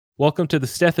Welcome to the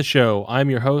Stetha Show.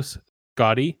 I'm your host,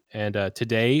 Scotty, and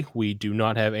today we do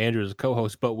not have Andrew as a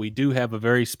co-host, but we do have a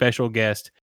very special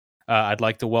guest. I'd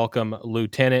like to welcome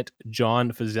Lieutenant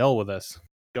John Fazell with us.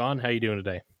 John, how you doing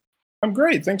today? I'm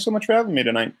great. Thanks so much for having me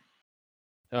tonight.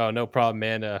 Oh, no problem,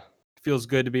 man. Feels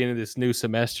good to be into this new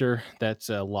semester.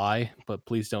 That's a lie, but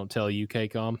please don't tell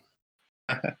UKCOM.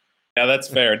 Yeah, that's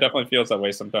fair. It definitely feels that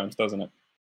way sometimes, doesn't it?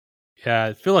 Yeah,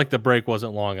 I feel like the break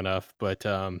wasn't long enough, but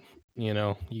you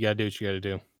gotta do what you gotta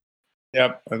do.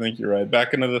 Yep, I think you're right.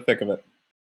 Back into the thick of it.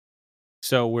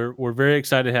 So we're very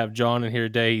excited to have John in here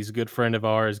today. He's a good friend of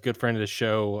ours, good friend of the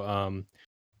show.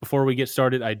 Before we get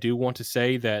started, I do want to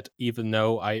say that even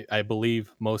though I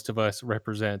believe most of us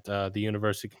represent the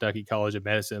University of Kentucky College of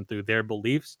Medicine through their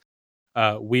beliefs,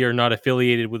 we are not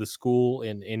affiliated with a school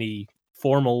in any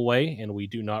formal way, and we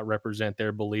do not represent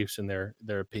their beliefs and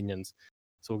their opinions.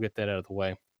 So we'll get that out of the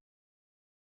way.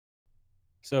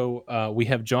 So we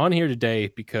have John here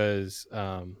today because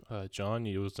John,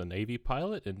 you was a Navy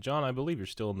pilot, and John, I believe you're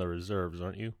still in the reserves,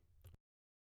 aren't you?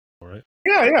 All right.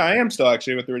 Yeah, I am still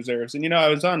actually with the reserves, and I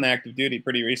was on active duty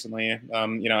pretty recently.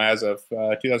 As of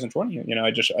 2020.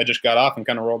 I just got off and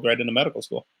kind of rolled right into medical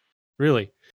school.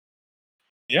 Really?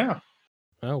 Yeah.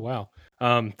 Oh wow.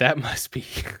 That must be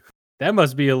that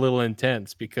must be a little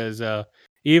intense because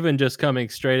even just coming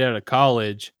straight out of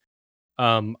college,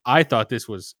 I thought this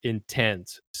was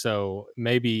intense. So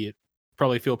maybe it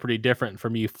probably feel pretty different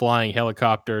from you flying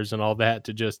helicopters and all that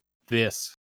to just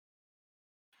this.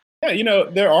 Yeah,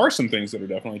 there are some things that are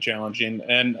definitely challenging,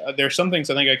 and there's some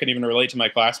things I think I can even relate to my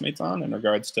classmates on in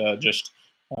regards to just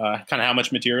kind of how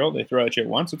much material they throw at you at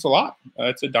once. It's a lot.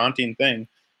 It's a daunting thing.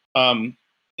 Um,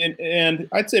 and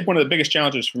I'd say one of the biggest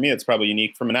challenges for me, it's probably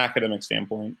unique from an academic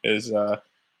standpoint, is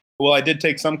well, I did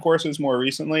take some courses more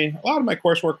recently. A lot of my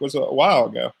coursework was a while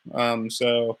ago,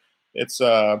 so it's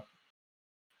one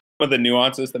of the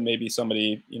nuances that maybe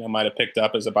somebody might have picked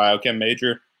up as a biochem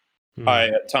major. Hmm. I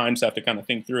at times have to kind of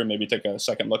think through and maybe take a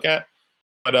second look at.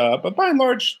 But by and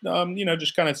large,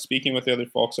 just kind of speaking with the other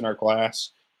folks in our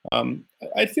class,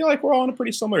 I feel like we're all in a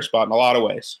pretty similar spot in a lot of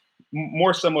ways,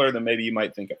 more similar than maybe you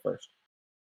might think at first.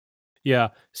 Yeah.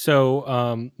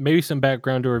 So maybe some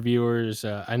background to our viewers.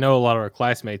 I know a lot of our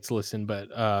classmates listen, but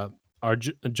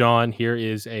John here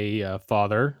is a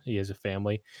father. He has a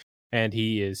family, and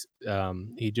he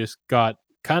just got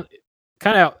kind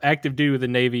of active duty with the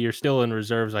Navy. You're still in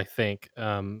reserves, I think.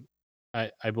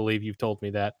 I believe you've told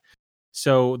me that.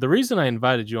 So the reason I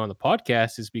invited you on the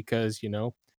podcast is because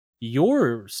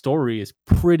your story is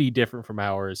pretty different from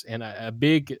ours, and a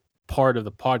big part of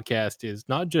the podcast is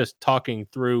not just talking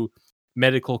through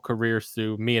medical careers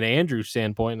through me and Andrew's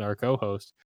standpoint and our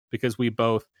co-host, because we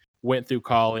both went through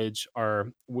college, as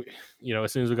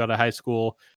soon as we got to high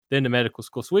school, then to medical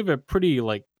school, so we have a pretty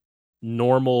like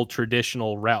normal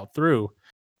traditional route through.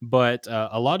 But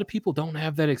a lot of people don't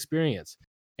have that experience,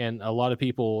 and a lot of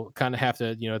people kind of have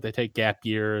to, they take gap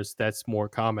years. That's more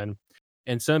common,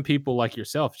 and some people like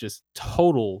yourself just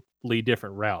totally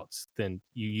different routes than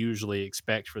you usually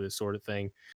expect for this sort of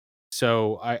thing.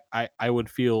 So I would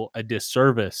feel a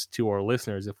disservice to our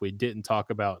listeners if we didn't talk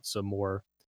about some more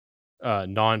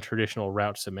non-traditional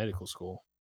routes to medical school.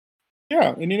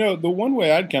 Yeah, and the one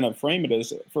way I'd kind of frame it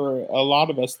is for a lot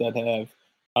of us that have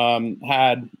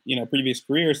had previous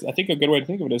careers. I think a good way to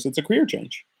think of it is it's a career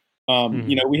change. Hmm.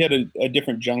 We had a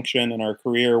different junction in our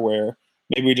career where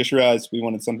maybe we just realized we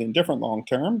wanted something different long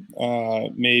term.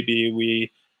 Maybe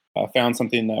we found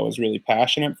something that was really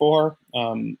passionate for,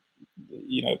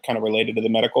 kind of related to the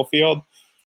medical field.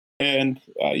 And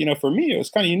for me, it was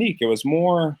kind of unique. It was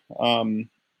more.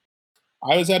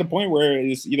 I was at a point where it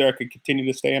was either I could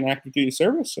continue to stay in active duty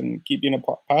service and keep being a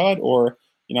pilot, or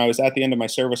I was at the end of my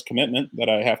service commitment that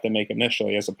I have to make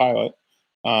initially as a pilot,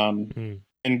 um, Mm.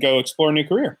 and go explore a new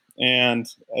career. And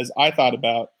as I thought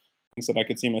about things that I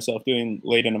could see myself doing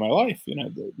late into my life,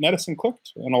 the medicine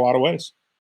clicked in a lot of ways.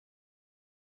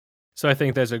 So I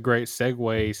think that's a great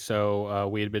segue. So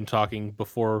we had been talking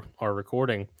before our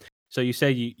recording. So you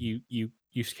say you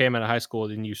came out of high school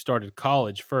and you started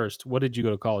college first. What did you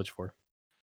go to college for?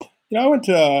 I went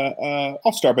to.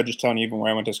 I'll start by just telling you even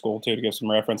where I went to school too, to give some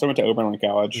reference. I went to Oberlin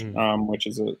College, Mm. which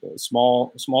is a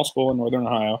small school in Northern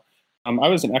Ohio. I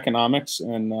was an economics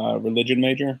and religion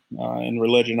major. In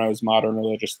religion, I was modern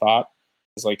religious thought.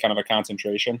 It was like kind of a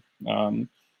concentration,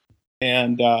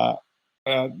 and uh,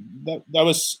 that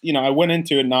was I went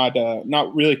into it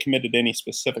not really committed to any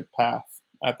specific path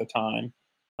at the time.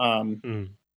 Um, Mm.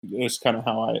 it was kind of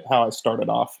how I started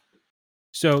off.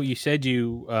 So you said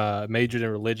you majored in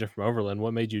religion from Overland.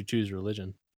 What made you choose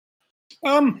religion?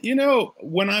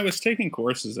 When I was taking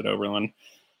courses at Oberlin.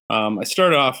 I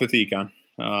started off with econ.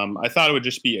 I thought it would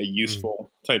just be a Mm,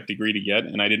 useful type degree to get,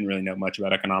 and I didn't really know much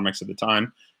about economics at the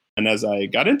time. And as I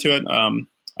got into it,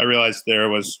 I realized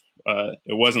it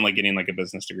wasn't like getting like a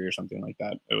business degree or something like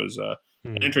that. It was an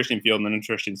mm, interesting field and an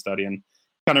interesting study, and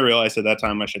kind of realized at that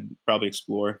time I should probably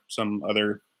explore some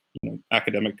other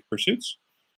academic pursuits.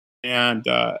 And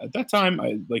at that time,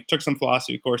 I like took some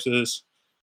philosophy courses,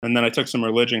 and then I took some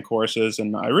religion courses,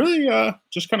 and I really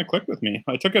just kind of clicked with me.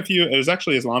 I took a few. It was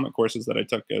actually Islamic courses that I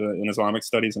took in Islamic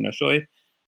studies initially,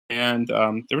 and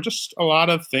there were just a lot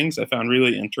of things I found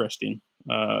really interesting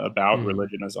about mm,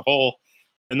 religion as a whole.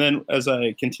 And then as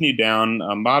I continued down,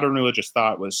 modern religious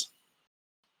thought was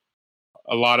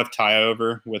a lot of tie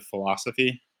over with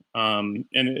philosophy, and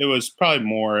it was probably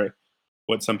more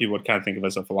what some people would kind of think of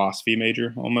as a philosophy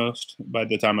major almost by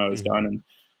the time I was mm, done.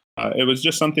 And it was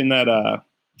just something that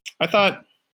I thought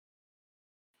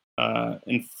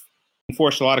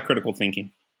enforced a lot of critical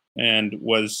thinking and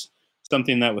was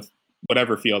something that with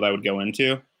whatever field I would go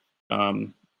into,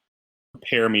 um,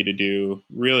 prepare me to do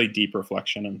really deep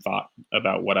reflection and thought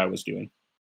about what I was doing.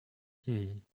 mm.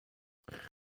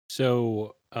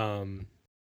 So,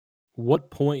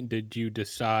 what point did you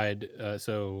decide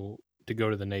to go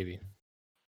to the Navy?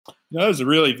 That was a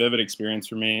really vivid experience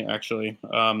for me, actually.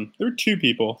 There were two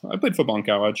people. I played football in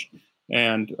college,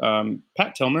 and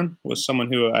Pat Tillman was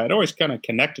someone who I had always kind of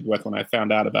connected with when I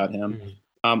found out about him.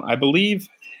 Mm, I believe,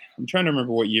 I'm trying to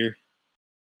remember what year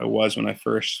it was when I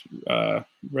first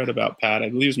read about Pat. I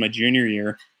believe it was my junior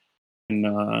year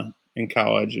in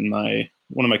college, and my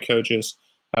one of my coaches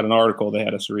had an article they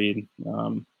had us read.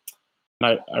 And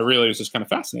I really was just kind of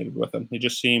fascinated with him. He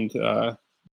just seemed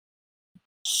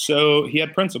so he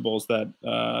had principles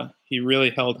that he really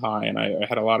held high, and I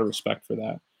had a lot of respect for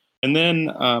that. And then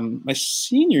my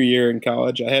senior year in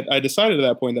college, I decided at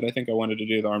that point that I think I wanted to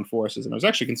do the armed forces, and I was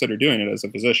actually considered doing it as a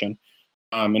physician.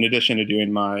 In addition to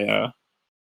doing my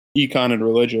econ and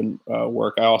religion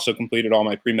work, I also completed all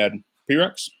my pre med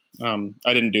prereqs.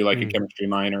 I didn't do like a mm, chemistry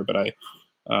minor, but I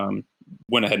um,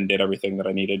 went ahead and did everything that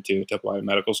I needed to apply to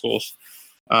medical schools.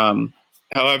 Um,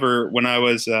 However, when I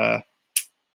was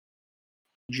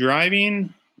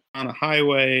driving on a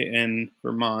highway in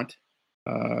Vermont,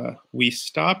 we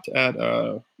stopped at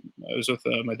I was with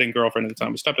my then girlfriend at the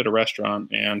time. We stopped at a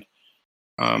restaurant, and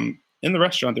in the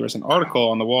restaurant there was an article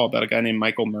on the wall about a guy named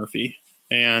Michael Murphy.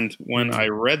 And when I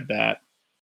mm, read that,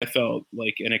 I felt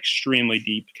like an extremely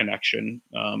deep connection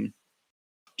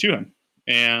to him,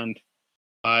 and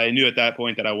I knew at that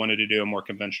point that I wanted to do a more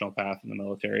conventional path in the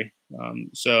military.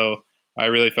 So I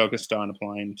really focused on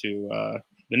applying to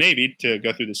the Navy to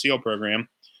go through the SEAL program.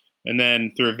 And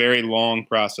then through a very long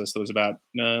process that was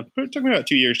it took me about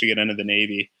 2 years to get into the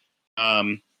Navy.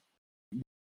 Um,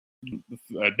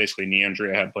 Basically, knee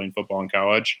injury I had playing football in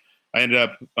college. I ended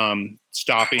up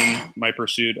stopping my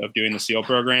pursuit of doing the SEAL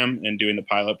program and doing the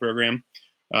pilot program.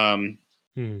 Um,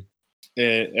 mm.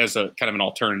 as a kind of an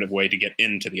alternative way to get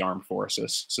into the armed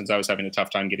forces since I was having a tough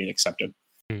time getting accepted.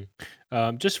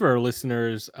 Mm. Just for our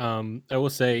listeners, I will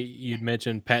say you'd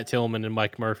mentioned Pat Tillman and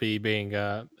Mike Murphy being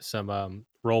some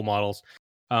role models.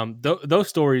 Those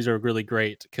stories are really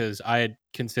great because I had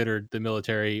considered the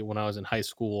military when I was in high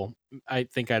school. I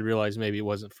think I'd realized maybe it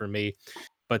wasn't for me,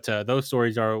 but those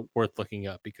stories are worth looking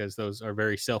up because those are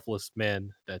very selfless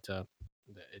men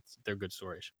they're good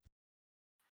stories.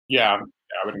 Yeah,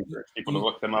 I would Y- encourage people to y-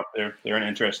 look them up. They're an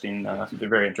interesting. They're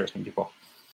very interesting people.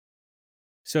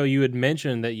 So you had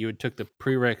mentioned that you had took the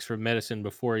prereqs for medicine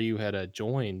before you had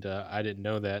joined. I didn't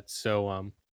know that.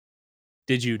 So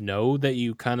did you know that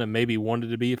you kinda maybe wanted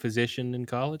to be a physician in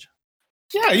college?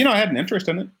 Yeah, I had an interest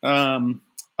in it.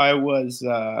 I was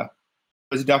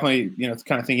definitely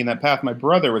kind of thinking that path. My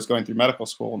brother was going through medical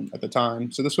school at the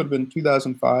time, so this would have been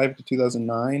 2005 to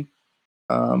 2009.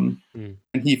 Mm,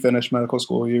 And he finished medical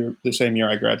school the same year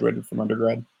I graduated from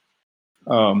undergrad.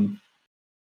 Um,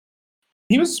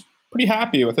 he was pretty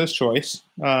happy with his choice,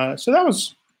 so that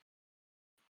was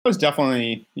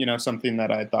definitely something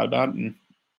that I had thought about, and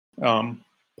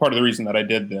part of the reason that I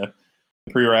did the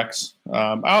prereqs.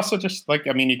 I also just like,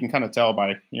 I mean, you can kind of tell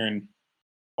by hearing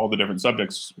all the different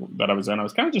subjects that I was in. I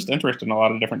was kind of just interested in a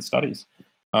lot of different studies.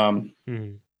 Um,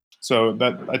 mhm. so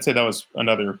that I'd say that was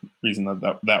another reason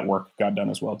that work got done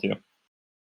as well too.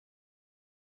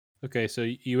 Okay, so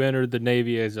you entered the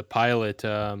Navy as a pilot.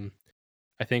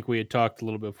 I think we had talked a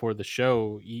little bit before the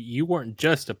show. You weren't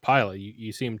just a pilot.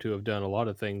 You seem to have done a lot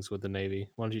of things with the Navy.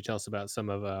 Why don't you tell us about some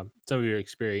of your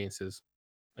experiences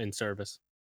in service?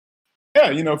 Yeah,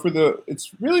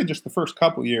 it's really just the first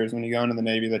couple years when you go into the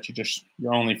Navy that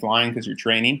you're only flying because you're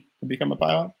training to become a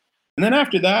pilot. And then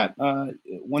after that,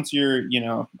 once you're,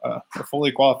 a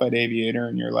fully qualified aviator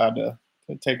and you're allowed to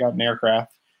take out an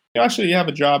aircraft, you have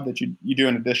a job that you do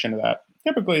in addition to that.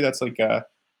 Typically, that's like a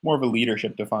more of a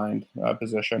leadership defined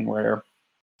position where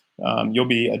you'll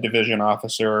be a division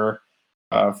officer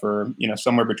for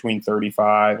somewhere between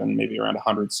 35 and maybe around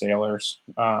 100 sailors.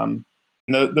 And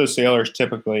those sailors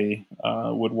typically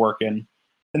would work in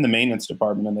the maintenance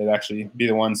department, and they'd actually be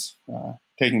the ones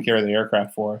taking care of the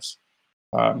aircraft for us.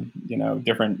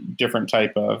 Different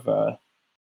type of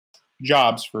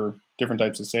jobs for different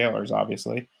types of sailors,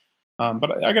 obviously.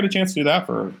 But I got a chance to do that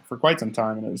for quite some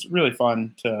time, and it was really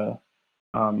fun to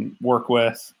work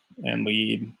with and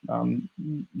lead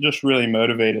just really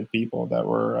motivated people that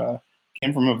were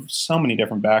came from so many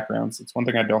different backgrounds. It's one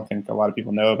thing I don't think a lot of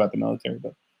people know about the military,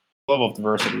 but the level of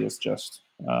diversity is just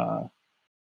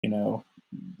you know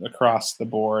across the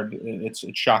board. It's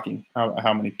shocking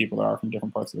how many people there are from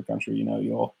different parts of the country.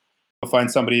 You'll find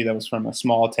somebody that was from a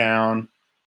small town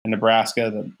in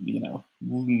Nebraska that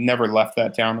never left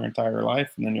that town their entire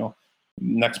life, and then you'll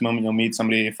next moment you'll meet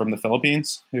somebody from the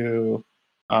Philippines who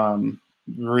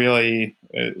really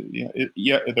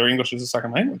yeah, their English is a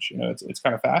second language. It's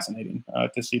kind of fascinating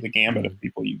to see the gambit Hmm. of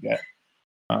people you get.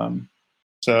 Um,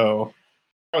 so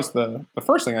that was the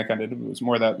first thing I kind of did was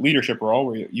more that leadership role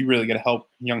where you really get to help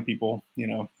young people,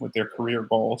 with their career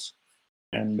goals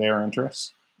and their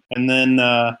interests. And then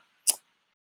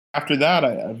after that,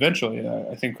 I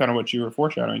think kind of what you were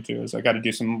foreshadowing to is I got to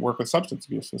do some work with substance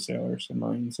abuse with sailors and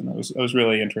Marines, and that was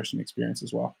really interesting experience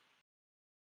as well.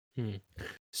 Hmm.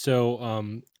 So,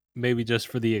 maybe just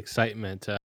for the excitement,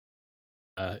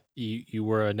 you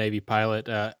were a Navy pilot.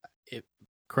 It,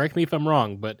 correct me if I'm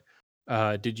wrong, but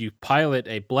did you pilot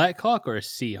a Black Hawk or a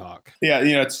Seahawk? Yeah,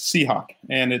 it's Seahawk,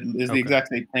 and it is the Okay. exact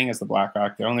same thing as the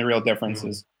Blackhawk. The only real difference Mhm.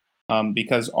 is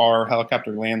because our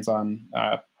helicopter lands on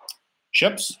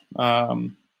ships.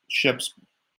 Ships,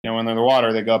 when they're in the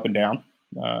water, they go up and down.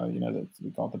 We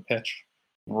call it the pitch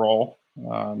roll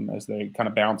as they kind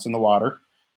of bounce in the water.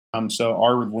 So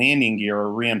our landing gear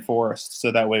are reinforced so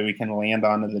that way we can land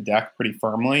onto the deck pretty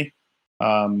firmly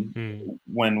um, Mm.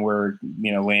 when we're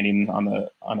landing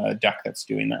on a deck that's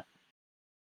doing that.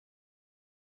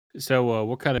 So,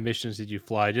 what kind of missions did you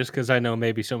fly? Just because I know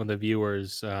maybe some of the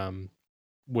viewers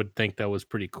would think that was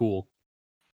pretty cool.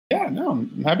 Yeah, no,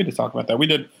 I'm happy to talk about that. We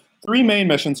did three main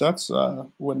mission sets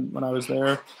when I was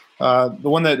there. The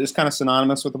one that is kind of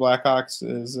synonymous with the Blackhawks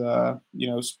is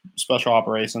special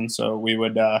operations. So we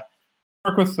would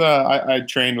work with. I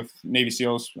trained with Navy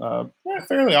SEALs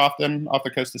fairly often off the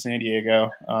coast of San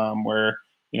Diego, where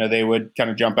they would kind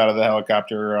of jump out of the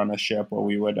helicopter on a ship, where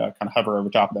we would kind of hover over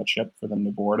top of that ship for them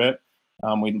to board it.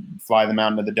 We'd fly them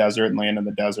out into the desert and land in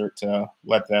the desert to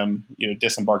let them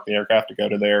disembark the aircraft to go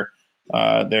to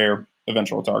their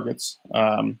eventual targets.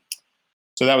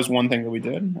 So that was one thing that we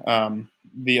did.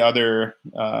 The other,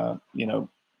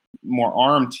 more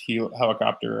armed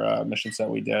helicopter missions that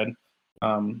we did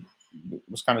um,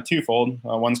 was kind of twofold.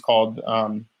 One's called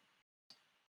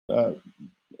uh,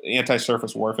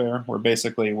 anti-surface warfare, where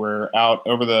basically we're out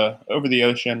over the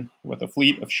ocean with a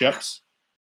fleet of ships,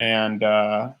 and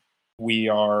we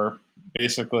are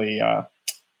basically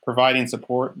providing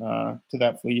support to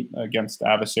that fleet against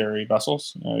adversary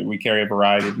vessels. We carry a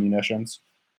variety of munitions.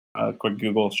 Quick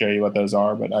Google will show you what those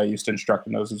are, but I used to instruct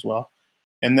in those as well.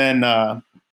 And then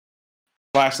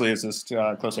lastly is this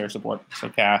close air support, so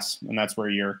CAS, and that's where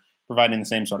you're providing the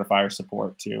same sort of fire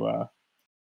support to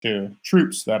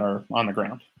troops that are on the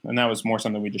ground, and that was more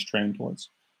something we just trained towards.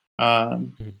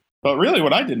 Um, Mhm. but really,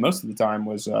 what I did most of the time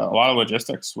was a lot of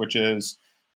logistics, which is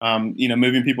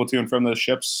moving people to and from those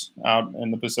ships out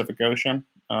in the Pacific Ocean.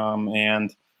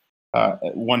 And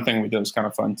one thing we did was kind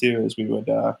of fun too is we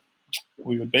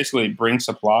would basically bring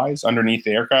supplies underneath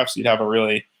the aircraft. So you'd have a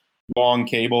really long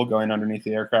cable going underneath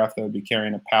the aircraft that would be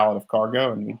carrying a pallet of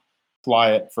cargo, and we'd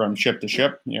fly it from ship to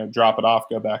ship. Drop it off,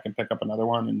 go back and pick up another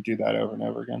one, and do that over and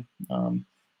over again.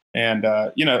 And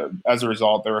as a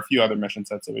result, there were a few other mission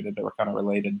sets that we did that were kind of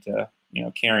related to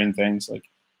carrying things like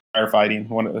firefighting.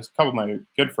 A couple of my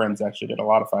good friends actually did a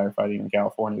lot of firefighting in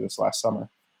California this last summer.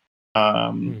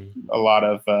 Mhm. A lot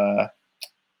of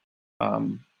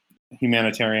um,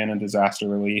 humanitarian and disaster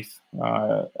relief.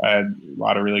 I had a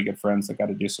lot of really good friends that got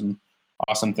to do some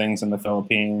awesome things in the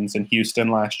Philippines and Houston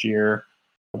last year.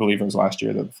 I believe it was last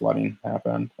year that the flooding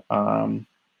happened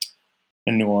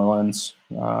in New Orleans.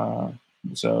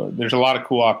 So there's a lot of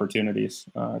cool opportunities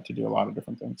to do a lot of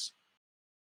different things.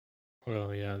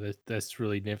 Well, yeah, that's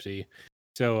really nifty.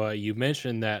 So, you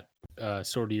mentioned that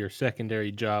sort of your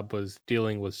secondary job was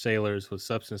dealing with sailors with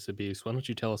substance abuse. Why don't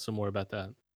you tell us some more about that?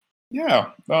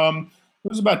 Yeah. it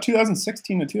was about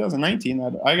 2016 to 2019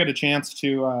 that I got a chance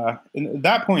to. And at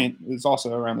that point is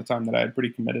also around the time that I had pretty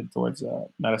committed towards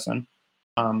medicine.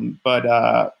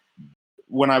 But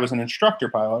when I was an instructor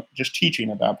pilot, just teaching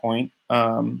at that point,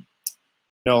 no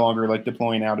longer like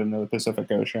deploying out into the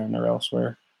Pacific Ocean or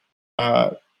elsewhere.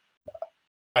 Uh,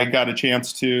 I got a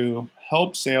chance to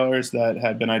help sailors that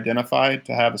had been identified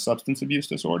to have a substance abuse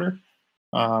disorder,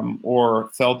 or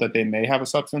felt that they may have a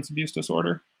substance abuse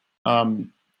disorder,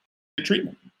 um, get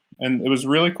treatment. And it was a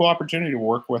really cool opportunity to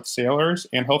work with sailors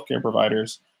and healthcare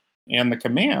providers and the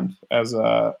command as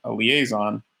a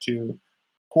liaison to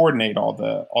coordinate all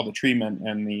the treatment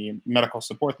and the medical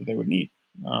support that they would need.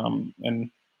 And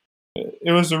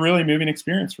it was a really moving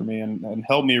experience for me, and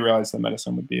helped me realize that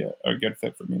medicine would be a good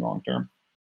fit for me long term.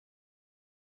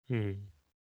 Hmm.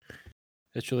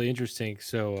 That's really interesting.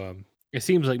 So, it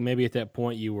seems like maybe at that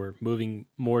point you were moving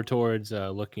more towards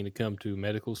looking to come to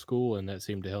medical school, and that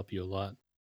seemed to help you a lot.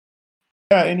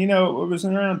 Yeah, and it was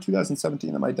around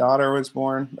 2017 that my daughter was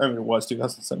born. I mean, it was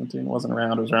 2017. It wasn't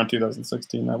around. It was around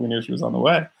 2016 that we knew she was on the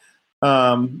way.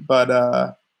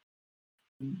 But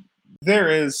there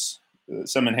is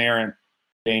some inherent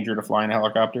danger to flying a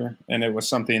helicopter, and it was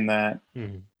something that,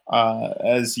 Hmm.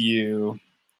 as you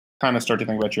kind of start to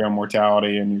think about your own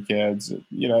mortality and your kids,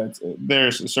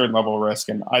 there's a certain level of risk,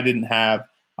 and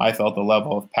I felt the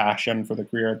level of passion for the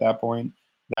career at that point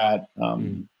that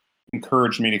Hmm.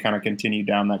 encouraged me to kind of continue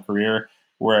down that career.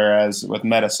 Whereas with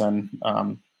medicine,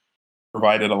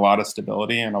 provided a lot of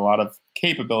stability and a lot of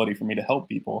capability for me to help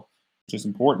people, which is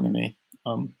important to me.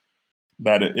 Um,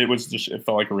 that it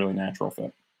felt like a really natural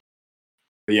fit.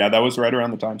 But yeah, that was right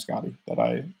around the time, Scotty, that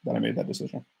I made that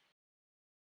decision.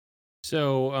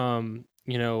 So,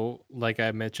 like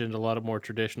I mentioned, a lot of more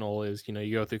traditional is,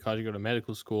 you go through college, you go to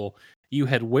medical school. You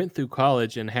had went through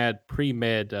college and had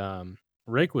pre-med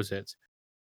requisites.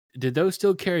 Did those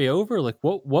still carry over? Like,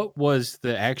 what was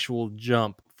the actual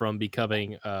jump from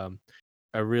becoming a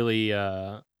really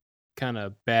kind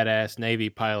of badass Navy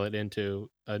pilot into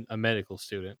a medical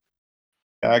student?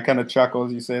 Yeah, I kind of chuckle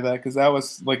as you say that because that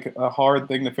was like a hard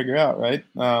thing to figure out, right?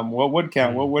 What would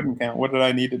count? What Mm. wouldn't count? What did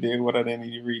I need to do? What did I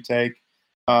need to retake?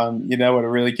 What it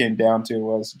really came down to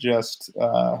was just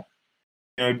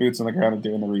boots on the ground and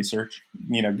doing the research.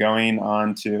 Going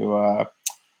on to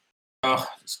oh,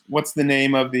 what's the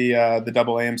name of the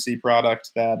double AMC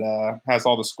product that has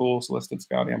all the schools listed,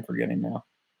 Scotty? I'm forgetting now.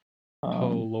 Oh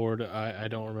Um, Lord, I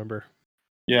don't remember.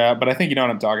 Yeah, but I think you know what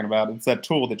I'm talking about. It's that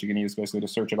tool that you can use basically to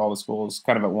search at all the schools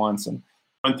kind of at once, and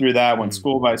went through that, went Mm.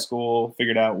 school by school,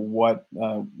 figured out what,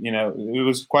 it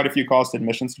was quite a few calls to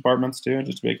admissions departments too,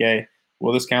 just to be like, hey,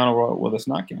 will this count or will this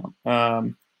not count?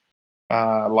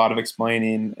 A lot of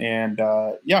explaining, and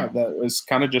yeah, that was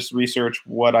kind of just research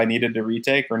what I needed to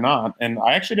retake or not. And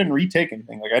I actually didn't retake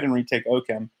anything. Like I didn't retake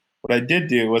OChem. What I did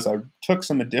do was I took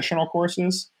some additional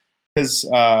courses because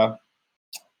I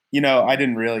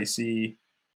didn't really see.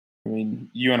 I mean,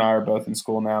 you and I are both in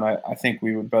school now, and I think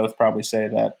we would both probably say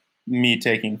that me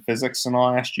taking physics in the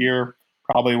last year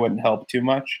probably wouldn't help too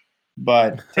much,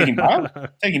 but taking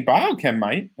biochem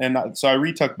might. And so I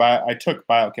took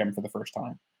biochem for the first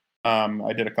time.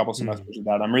 I did a couple Mm. semesters of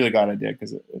that. I'm really glad I did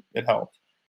because it helped.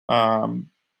 Um,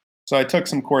 so I took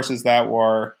some courses that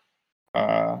were,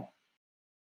 uh,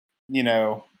 you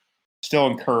know, still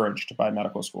encouraged by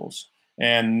medical schools,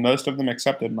 and most of them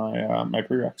accepted my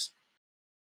prereqs.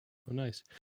 Oh, nice.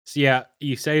 So yeah,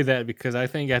 you say that because I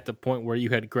think at the point where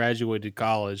you had graduated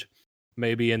college,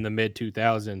 maybe in the mid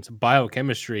 2000s,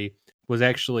 biochemistry was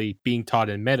actually being taught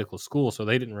in medical school, so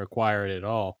they didn't require it at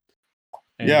all.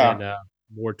 And then Yeah,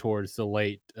 more towards the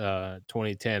late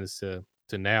 2010s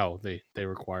to now, they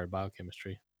require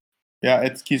biochemistry. yeah,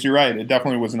 it's because you're right. It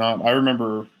definitely was not. I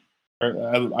remember,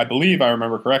 I believe I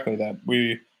remember correctly that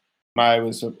when I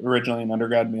was originally an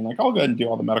undergrad, being like, I'll go ahead and do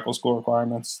all the medical school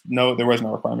requirements. No, there was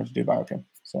no requirement to do biochem.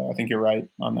 So I think you're right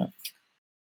on that.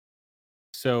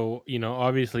 So,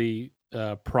 obviously,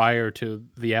 prior to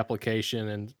the application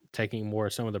and taking more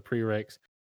of some of the prereqs,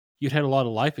 you'd had a lot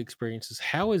of life experiences.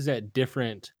 How is that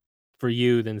different for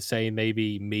you than, say,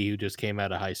 maybe me who just came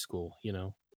out of high school?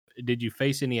 Did you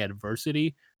face any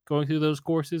adversity going through those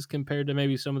courses compared to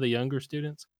maybe some of the younger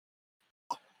students?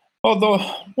 Well, the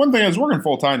one thing I was working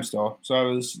full time still, so I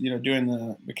was doing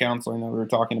the counseling that we were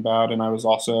talking about, and I was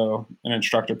also an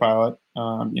instructor pilot.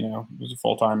 Was a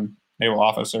full time naval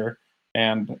officer,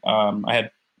 and I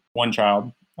had one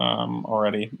child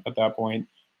already at that point.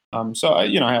 So I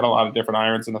had a lot of different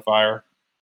irons in the fire,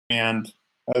 and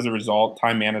as a result,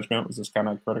 time management was just kind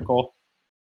of critical.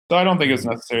 So I don't think it was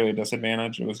Mhm. necessarily a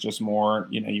disadvantage. It was just more,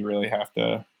 you really have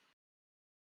to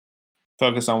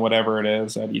focus on whatever it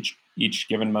is at each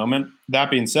given moment.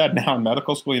 That being said, now in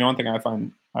medical school, one thing I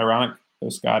find ironic, though,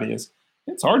 Scotty, is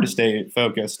it's hard to stay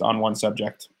focused on one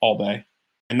subject all day,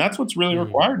 and that's what's really Mm,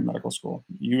 required in medical school.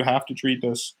 You have to treat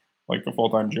this like a full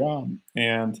time job,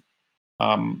 and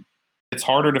um, it's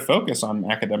harder to focus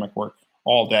on academic work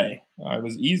all day. It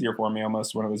was easier for me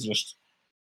almost when it was just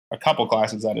a couple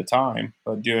classes at a time,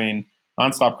 but doing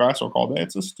nonstop classwork all day,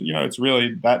 it's just it's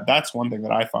really that's one thing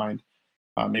that I find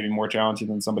maybe more challenging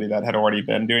than somebody that had already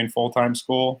been doing full time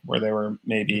school, where they were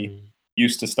maybe mm.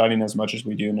 used to studying as much as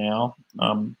we do now.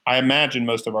 I imagine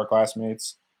most of our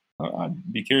classmates.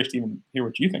 I'd be curious to even hear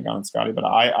what you think on it, Scotty. But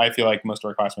I feel like most of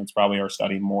our classmates probably are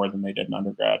studying more than they did in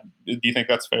undergrad. Do you think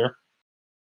that's fair?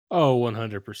 Oh,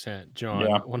 100%, John.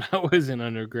 Yeah. When I was in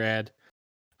undergrad,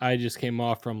 I just came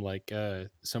off from like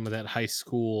some of that high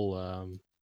school.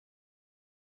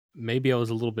 Maybe I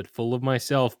was a little bit full of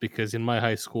myself because in my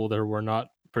high school there were not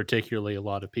particularly a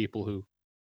lot of people who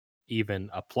even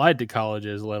applied to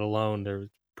colleges, let alone there was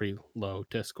pretty low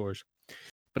test scores.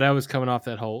 But I was coming off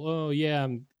that whole, oh yeah,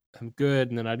 I'm good,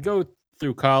 and then I'd go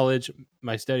through college.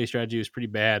 My study strategy was pretty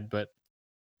bad, but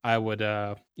I would,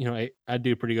 I'd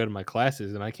do pretty good in my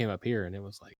classes, and I came up here and it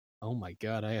was like, oh my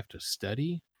god, I have to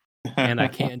study, and I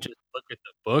can't just look at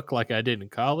the book like I did in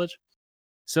college.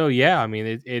 So yeah, I mean,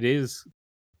 it is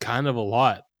kind of a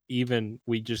lot. Even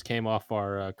we just came off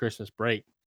our Christmas break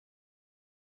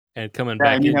and coming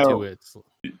Yeah, back into it.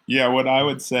 yeah. What I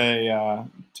would say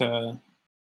to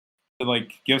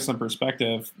like give some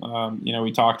perspective,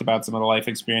 we talked about some of the life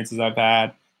experiences I've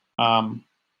had. Um,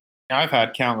 I've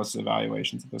had countless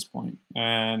evaluations at this point,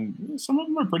 and some of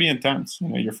them are pretty intense.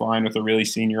 You're flying with a really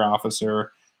senior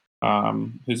officer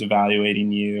who's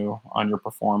evaluating you on your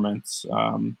performance.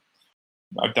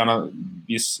 I've done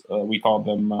these we call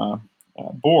them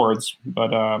boards,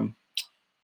 but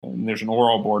and there's an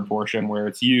oral board portion where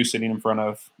it's you sitting in front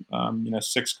of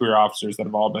six career officers that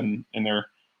have all been in their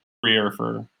career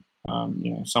for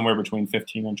somewhere between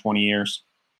 15 and 20 years,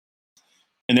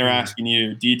 and they're Mm. asking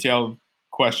you detailed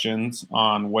questions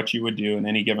on what you would do in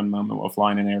any given moment while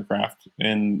flying an aircraft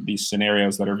in these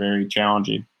scenarios that are very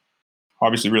challenging,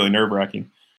 obviously really nerve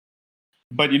wracking.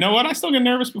 But you know what? I still get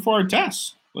nervous before a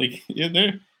test. Like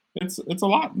it's a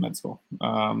lot in med school.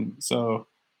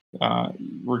 Uh,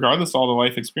 Regardless of all the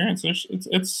life experience,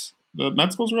 it's the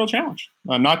med school's a real challenge.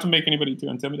 Not to make anybody too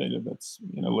intimidated that's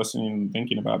listening and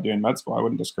thinking about doing med school. I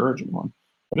wouldn't discourage anyone,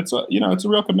 but it's a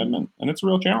real commitment and it's a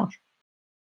real challenge.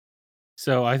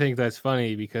 So I think that's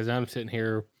funny because I'm sitting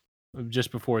here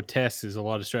just before tests is a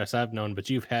lot of stress I've known,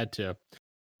 but you've had to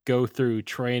go through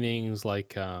trainings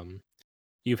like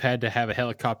you've had to have a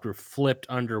helicopter flipped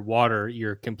underwater,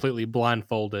 you're completely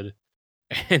blindfolded,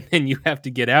 and then you have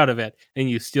to get out of it and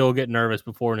you still get nervous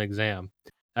before an exam.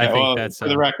 I Yeah, think well, that's for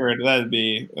the record,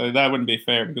 that wouldn't be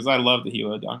fair because I love the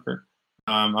Hilo Dunker.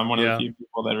 I'm one of the yeah. few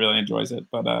people that really enjoys it,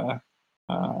 but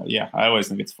yeah, I always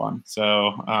think it's fun.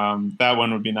 So that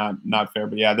one would be not fair.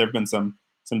 But yeah, there've been some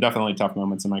definitely tough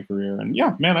moments in my career, and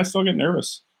yeah, man, I still get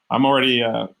nervous. I'm already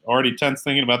tense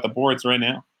thinking about the boards right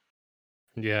now.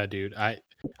 Yeah, dude. I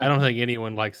don't think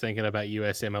anyone likes thinking about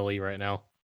USMLE right now.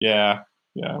 Yeah,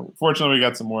 yeah. Fortunately, we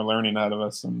got some more learning out of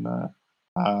us, and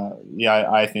yeah,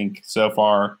 I think so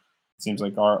far it seems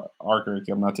like our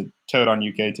curriculum. Not to toad on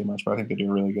UK too much, but I think they do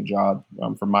a really good job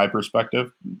from my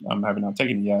perspective. Having not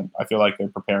taken it yet, I feel like they're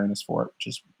preparing us for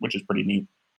it, which is pretty neat.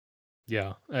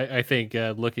 Yeah, I think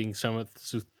looking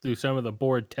through some of the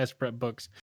board test prep books,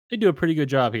 they do a pretty good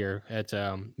job here at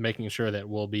making sure that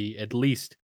we'll be at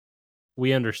least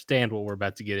we understand what we're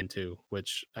about to get into.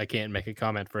 Which I can't make a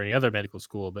comment for any other medical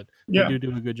school, but they Yeah.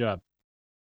 do a good job.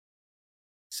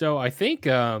 So I think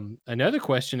another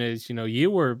question is,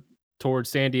 you were towards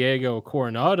San Diego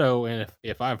Coronado, and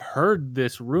if I've heard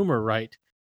this rumor right,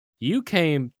 you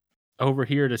came over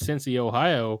here to Cincy,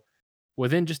 Ohio,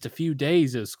 within just a few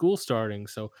days of school starting.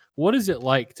 So, what is it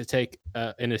like to take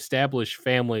an established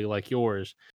family like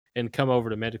yours and come over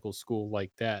to medical school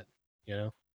like that? You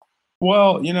know?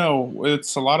 Well,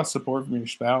 it's a lot of support from your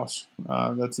spouse.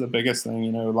 That's the biggest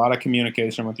thing. A lot of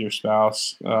communication with your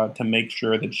spouse to make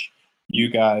sure that you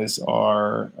guys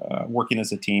are working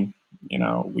as a team.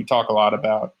 We talk a lot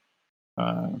about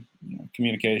uh,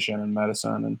 communication and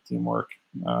medicine and teamwork,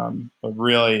 but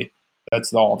really,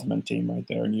 that's the ultimate team right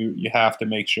there. And you have to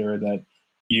make sure that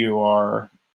you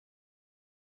are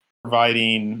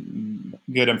providing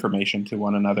good information to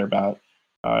one another about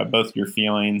both your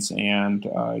feelings and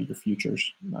your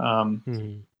futures.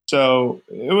 Mhm. So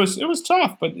it was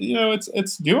tough, but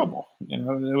it's doable.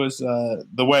 It was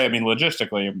the way. I mean,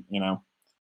 logistically,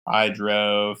 I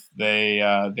drove. They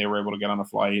were able to get on a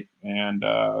flight, and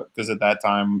because at that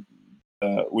time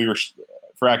we were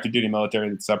for active duty military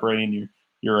that's separating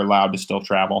you're allowed to still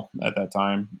travel at that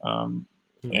time, Mhm.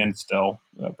 and still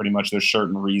pretty much there's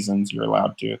certain reasons you're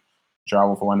allowed to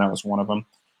travel for, and that was one of them.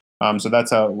 So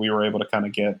that's how we were able to kind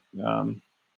of get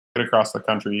across the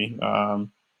country, and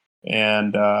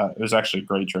it was actually a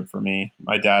great trip for me.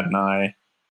 My dad and I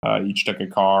each took a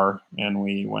car, and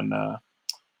we went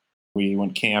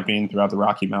camping throughout the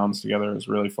Rocky Mountains together. It was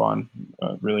really fun.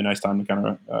 Really nice time to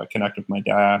kind of connect with my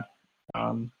dad.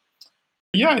 Um,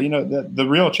 yeah, the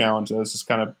real challenge is just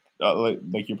kind of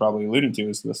like you're probably alluding to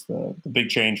is the big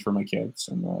change for my kids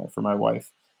and for my wife.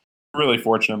 Really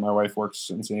fortunate. My wife works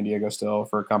in San Diego still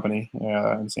for a company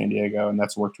in San Diego, and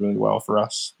that's worked really well for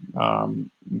us.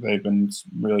 They've been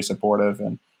really supportive,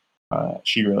 and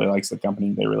she really likes the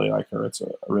company. They really like her. It's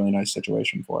a really nice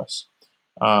situation for us.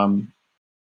 Um,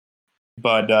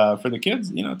 but for the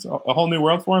kids, it's a whole new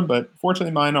world for them. But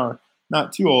fortunately, mine are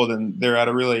not too old, and they're at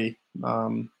a really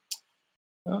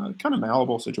kind of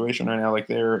malleable situation right now. Like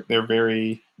they're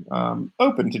very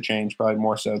open to change, probably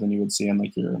more so than you would see in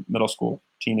like your middle school,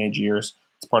 teenage years.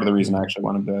 It's part of the reason I Mhm. actually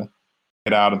wanted to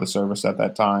get out of the service at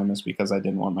that time is because I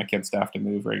didn't want my kids to have to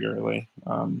move regularly.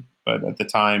 But at the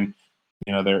time,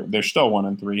 they're still 1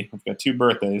 and 3. I've got two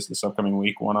birthdays this upcoming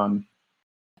week, one on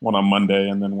Monday,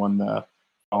 and then one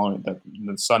following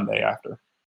the Sunday after.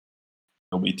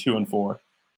 It'll be 2 and 4.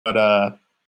 But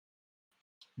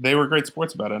they were great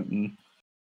sports about it, and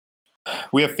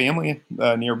we have family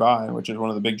nearby, which is one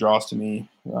of the big draws to me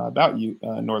about you,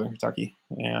 Northern Kentucky,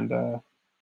 and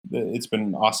it's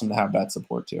been awesome to have that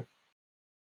support too.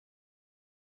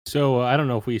 So I don't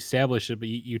know if we established it, but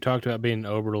you talked about being in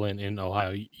Oberlin in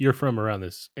Ohio. You're from around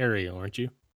this area, aren't you?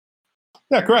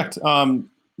 Yeah, correct.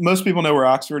 Most people know where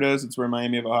Oxford is. It's where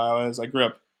Miami of Ohio is. I grew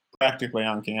up practically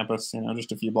on campus,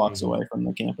 just a few blocks Hmm. away from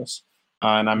the campus.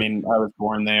 And I mean, I was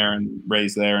born there and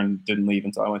raised there and didn't leave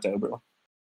until I went to Oberlin.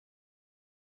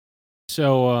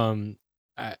 So,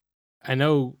 I I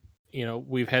know,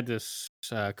 we've had this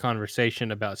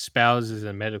conversation about spouses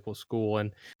and medical school,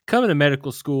 and coming to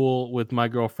medical school with my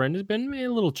girlfriend has been a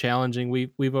little challenging.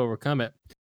 We've overcome it.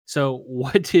 So,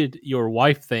 what did your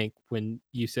wife think when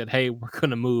you said, "Hey, we're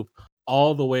going to move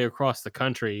all the way across the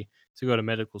country to go to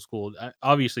medical school"?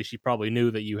 Obviously, she probably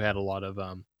knew that you had a lot of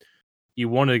you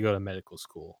wanted to go to medical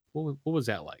school. What was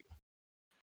that like?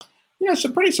 Yeah,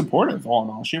 she's pretty supportive, all in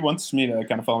all. She wants me to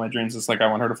kind of follow my dreams just like I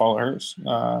want her to follow hers,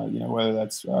 whether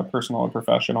that's personal or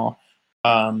professional.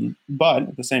 But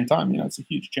at the same time, it's a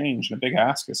huge change and a big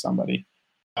ask of somebody.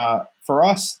 For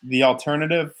us, the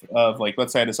alternative of like,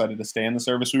 let's say I decided to stay in the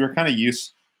service,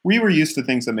 we were used to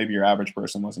things that maybe your average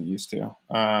person wasn't used to.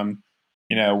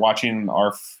 Watching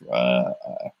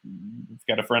we've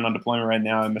got a friend on deployment right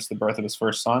now. I missed the birth of his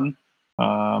first son.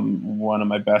 One of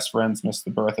my best friends missed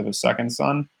the birth of his second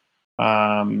son.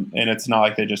 And it's not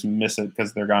like they just miss it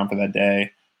because they're gone for that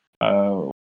day.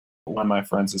 One of my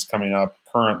friends is coming up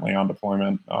currently on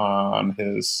deployment on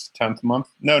his 10th month,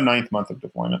 no, ninth month of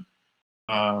deployment.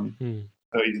 Um, Hmm.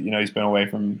 so he's been away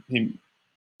his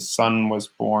son was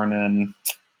born in,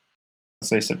 let's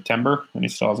say, September, and he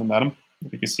still hasn't met him. I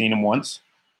think he's seen him once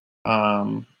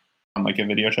um, on like a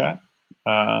video chat.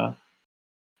 Uh,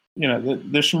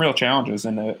 there's some real challenges,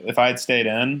 and if I had stayed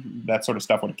in, that sort of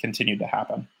stuff would have continued to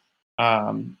happen.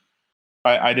 Um,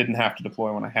 I didn't have to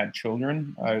deploy when I had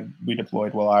children. We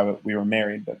deployed while we were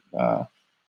married, but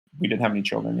we didn't have any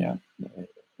children yet.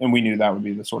 And we knew that would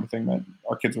be the sort of thing that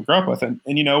our kids would grow up with. And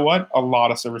you know what? A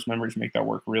lot of service members make that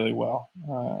work really well.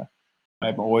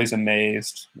 I'm always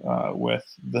amazed with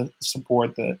the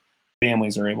support that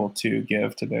families are able to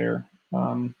give to their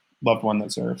loved one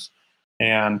that serves.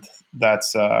 And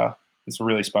it's a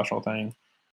really special thing.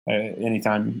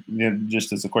 Anytime,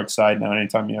 just as a quick side note,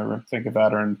 anytime you ever think of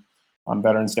veteran on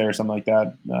Veterans Day or something like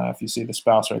that, if you see the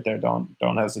spouse right there, don't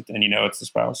hesitate, and it's the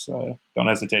spouse. Don't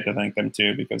hesitate to thank them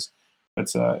too, because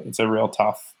it's a real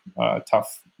tough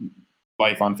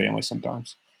life on family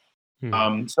sometimes.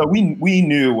 Hmm. So we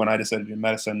knew when I decided to do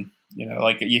medicine,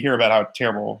 like you hear about how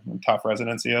terrible and tough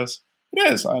residency is.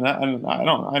 It is, and I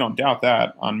don't doubt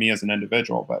that on me as an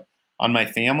individual, but on my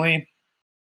family,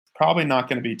 probably not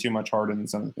going to be too much harder than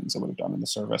some of the things I would have done in the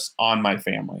service on my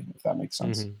family, if that makes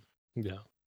sense. Hmm. Yeah.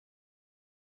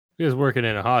 Because working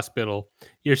in a hospital,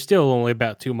 you're still only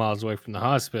about 2 miles away from the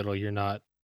hospital, you're not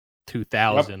Yep.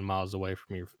 2,000 miles away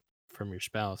from your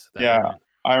spouse at that Yeah, point.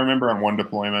 I remember on one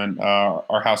deployment,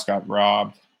 our house got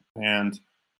robbed, and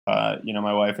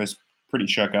my wife was pretty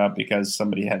shook up because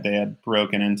they had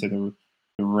broken into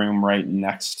the room right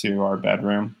next to our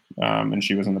bedroom, and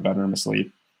she was in the bedroom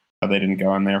asleep. They didn't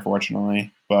go in there,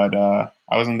 fortunately, but I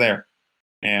wasn't there,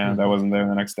 and I Mhm. wasn't there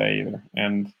the next day either,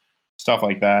 and stuff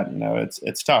like that.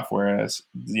 It's tough. Whereas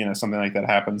something like that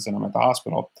happens, and I'm at the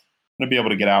hospital, I'm gonna be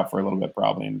able to get out for a little bit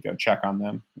probably and go check on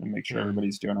them and make sure Mhm.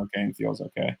 everybody's doing okay and feels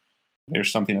okay.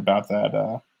 There's something about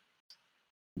that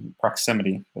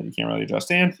proximity that you can't really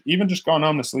adjust, and even just going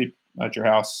home to sleep at your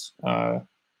house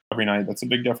every night, that's a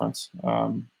big difference.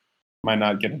 Might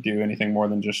not get to do anything more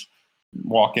than just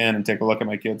walk in and take a look at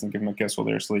my kids and give them a kiss while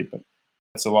they're asleep, but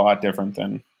it's a lot different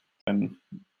than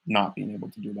not being able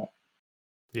to do that.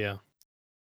 Yeah.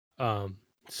 Um,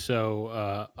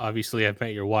 obviously I've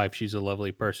met your wife. She's a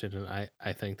lovely person, and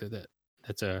I think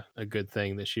that's a good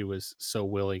thing that she was so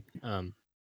willing, and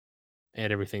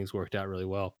everything's worked out really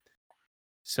well.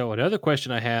 So another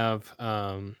question I have,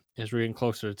 as we're getting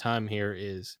closer to time here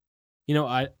is,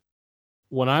 I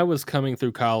when I was coming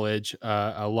through college,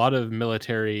 a lot of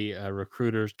military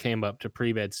recruiters came up to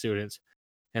pre-med students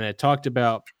and I talked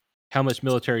about how much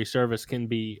military service can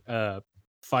be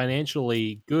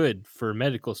financially good for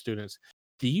medical students.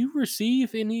 Do you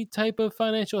receive any type of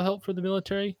financial help for the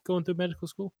military going through medical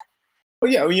school?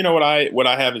 Well, yeah, well, what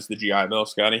I have is the GI Bill,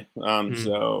 Scotty.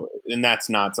 Mm, And that's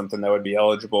not something that would be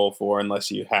eligible for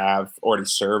unless you have already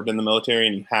served in the military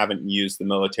and you haven't used the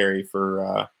military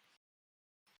for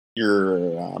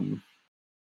your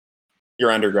your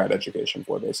undergrad education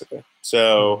for, basically.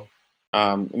 So,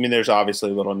 mm, I mean, there's obviously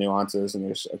little nuances, and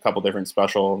there's a couple different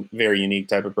special, very unique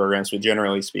type of programs. But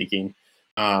generally speaking,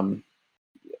 um,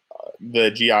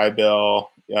 the GI Bill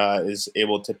is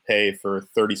able to pay for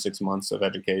 36 months of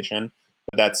education.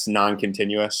 But that's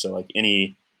non-continuous. So, like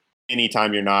any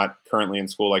time you're not currently in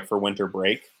school, like for winter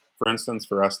break, for instance,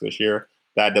 for us this year,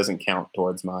 that doesn't count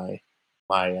towards my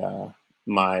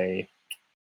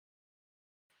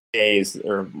days,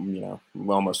 or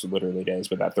almost literally days,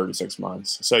 but that 36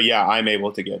 months. So yeah, I'm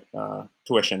able to get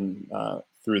tuition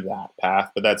through that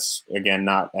path, but that's again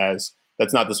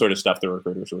that's not the sort of stuff the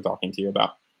recruiters were talking to you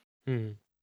about. mm.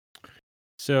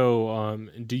 So,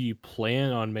 do you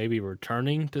plan on maybe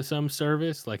returning to some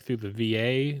service, like through the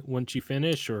VA, once you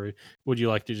finish, or would you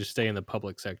like to just stay in the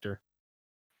public sector?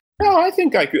 No, I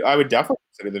think I would definitely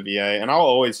consider the VA, and I'll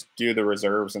always do the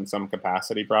reserves in some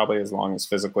capacity, probably as long as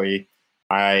physically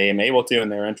I am able to,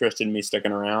 and they're interested in me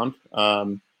sticking around.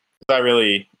 'Cause I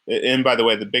really, and by the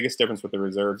way, the biggest difference with the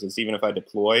reserves is even if I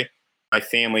deploy, my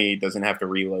family doesn't have to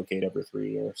relocate every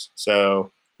 3 years,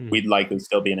 so Mm, we'd likely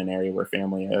still be in an area where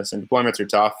family is. And deployments are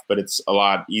tough, but it's a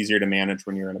lot easier to manage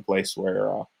when you're in a place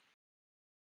where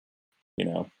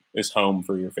is home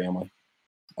for your family.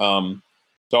 Um,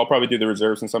 so I'll probably do the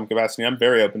reserves in some capacity. I'm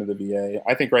very open to the VA.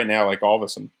 I think right now, like all of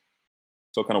us, I'm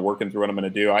still kind of working through what I'm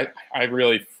going to do. I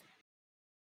really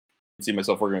see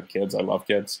myself working with kids. I love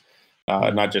kids,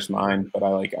 not mm, just mine, but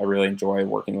I really enjoy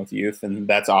working with youth, and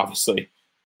that's obviously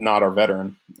not our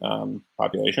veteran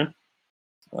population.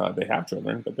 They have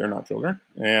children, but they're not children,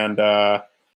 and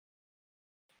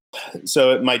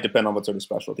so it might depend on what sort of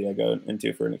specialty I go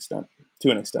into for an extent.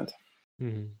 To an extent.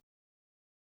 mm.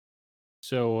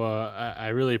 So I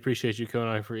really appreciate you coming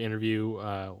on for your interview.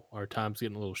 Our time's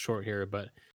getting a little short here, but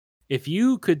if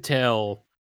you could tell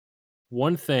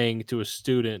one thing to a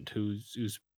student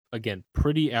who's again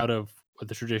pretty out of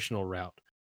the traditional route,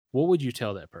 what would you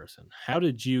tell that person? How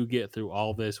did you get through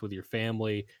all this with your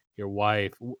family, your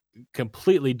wife,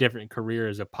 completely different career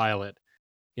as a pilot?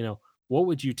 You know, what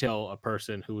would you tell a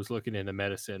person who was looking into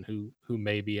medicine who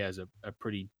maybe has a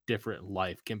pretty different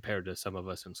life compared to some of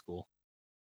us in school?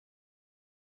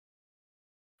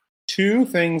 Two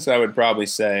things I would probably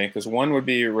say, because one would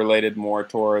be related more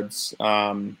towards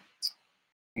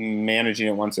managing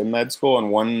it once in med school, and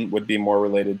one would be more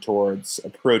related towards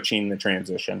approaching the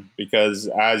transition. Because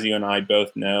as you and I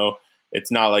both know,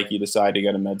 it's not like you decide to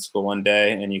go to med school one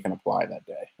day and you can apply that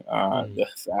day. Mm,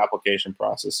 The application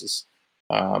process is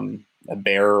a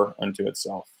bear unto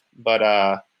itself.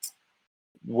 But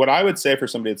what I would say for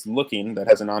somebody that's looking that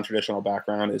has a non traditional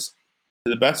background is, to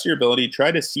the best of your ability,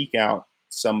 try to seek out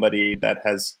somebody that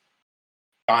has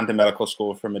gone to medical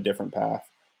school from a different path.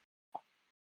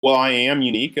 Well, I am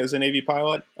unique as a Navy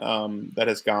pilot that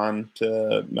has gone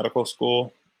to medical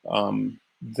school.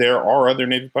 There are other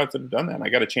Navy pilots that have done that. And I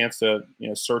got a chance to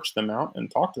search them out and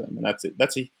talk to them, and that's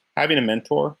it. Having a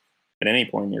mentor at any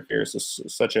point in your career is just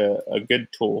such a good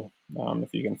tool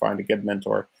if you can find a good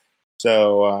mentor.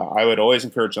 So I would always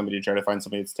encourage somebody to try to find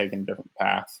somebody that's taken a different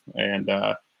path and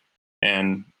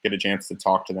get a chance to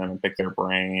talk to them and pick their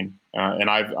brain. And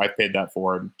I've paid that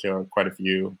forward to quite a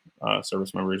few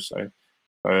service members.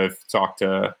 I've talked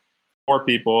to more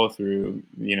people through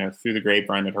the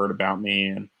grapevine that heard about me,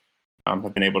 and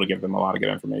have been able to give them a lot of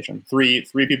good information. Three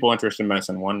people interested in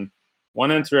medicine, one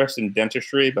interested in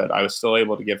dentistry, but I was still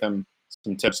able to give him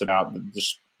some tips about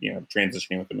just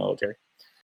transitioning with the military.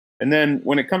 And then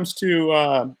when it comes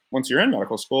to once you're in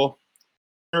medical school,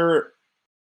 there-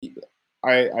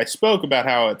 I spoke about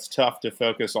how it's tough to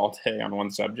focus all day on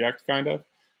one subject, kind of,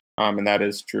 and that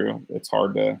is true. It's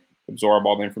hard to absorb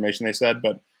all the information they said,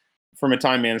 but from a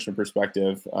time management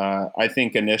perspective, I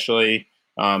think initially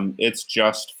it's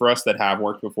just for us that have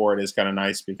worked before. It is kind of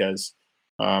nice because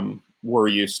we're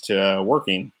used to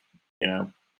working, you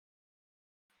know,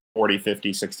 40,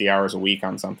 50, 60 hours a week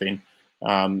on something.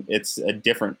 It's a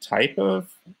different type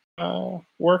of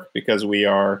work because we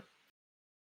are,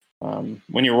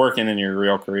 when you're working in your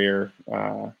real career,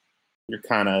 you're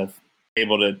kind of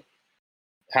able to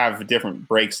have different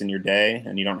breaks in your day,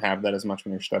 and you don't have that as much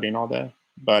when you're studying all day.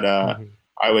 But Mhm.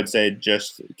 I would say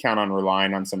just count on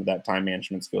relying on some of that time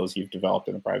management skills you've developed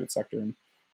in the private sector, and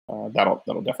that'll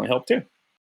definitely help too.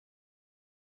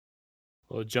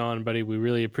 Well, John, buddy, we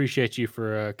really appreciate you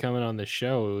for coming on the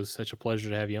show. It was such a pleasure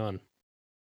to have you on.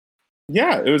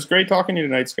 Yeah, it was great talking to you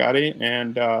tonight, Scotty,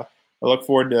 and I look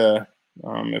forward to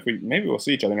if we maybe we'll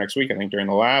see each other next week. I think during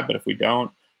the lab, but if we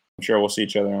don't, I'm sure we'll see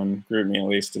each other on GroupMe at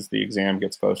least as the exam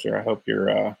gets closer. I hope you're.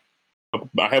 I hope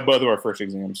both of our first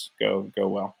exams go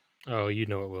well. Oh, you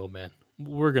know it will, man.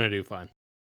 We're gonna do fine.